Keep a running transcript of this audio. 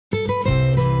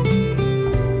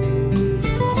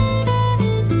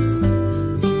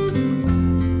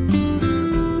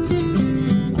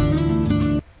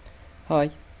Hi,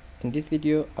 in this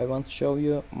video I want to show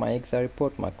you my Excel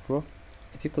report macro.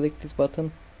 If you click this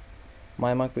button,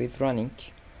 my macro is running.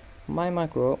 My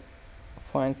macro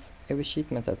finds every sheet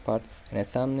metal parts in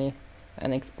assembly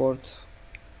and export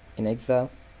in Excel,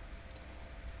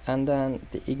 and then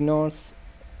it ignores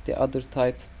the other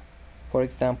types, for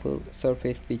example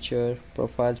surface feature,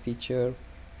 profile feature,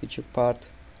 feature part.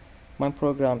 My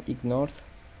program ignores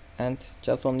and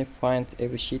just only find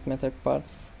every sheet metal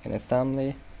parts in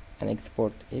assembly and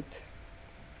export it.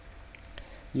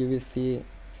 You will see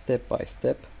step by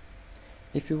step.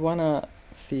 If you wanna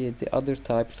see the other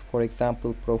types, for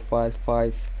example profile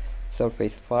files,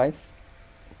 surface files,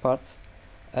 parts,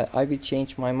 I will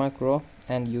change my macro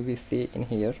and you will see in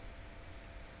here,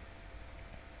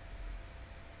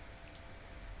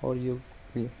 or you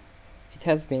will, it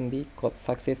has been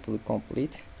successfully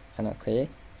complete and okay.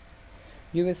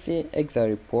 You will see Excel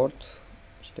report,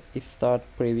 start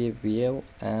preview view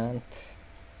and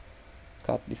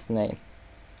cut this name.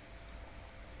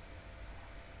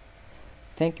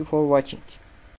 Thank you for watching.